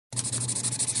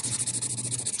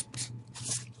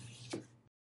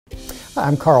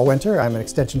I'm Carl Winter. I'm an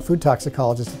extension food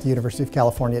toxicologist at the University of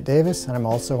California at Davis, and I'm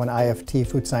also an IFT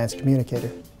food science communicator.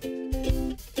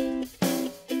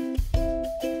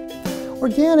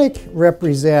 Organic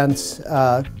represents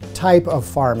a type of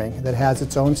farming that has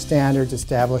its own standards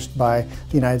established by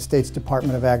the United States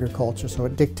Department of Agriculture. So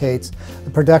it dictates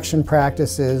the production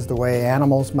practices, the way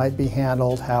animals might be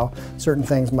handled, how certain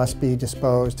things must be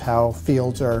disposed, how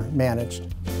fields are managed.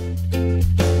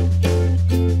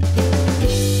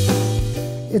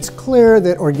 It's clear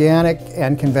that organic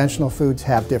and conventional foods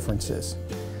have differences.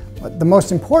 But the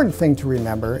most important thing to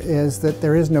remember is that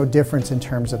there is no difference in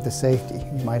terms of the safety.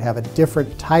 You might have a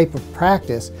different type of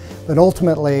practice, but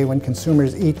ultimately when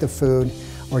consumers eat the food,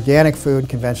 organic food,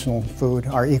 conventional food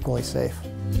are equally safe.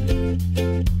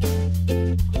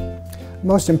 The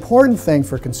most important thing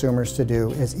for consumers to do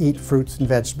is eat fruits and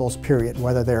vegetables, period,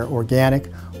 whether they're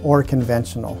organic or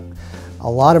conventional. A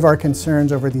lot of our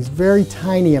concerns over these very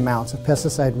tiny amounts of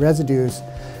pesticide residues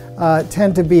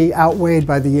tend to be outweighed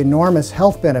by the enormous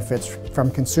health benefits from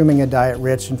consuming a diet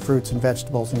rich in fruits and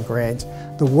vegetables and grains.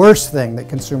 The worst thing that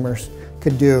consumers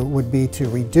could do would be to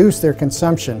reduce their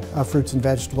consumption of fruits and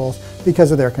vegetables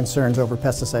because of their concerns over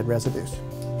pesticide residues.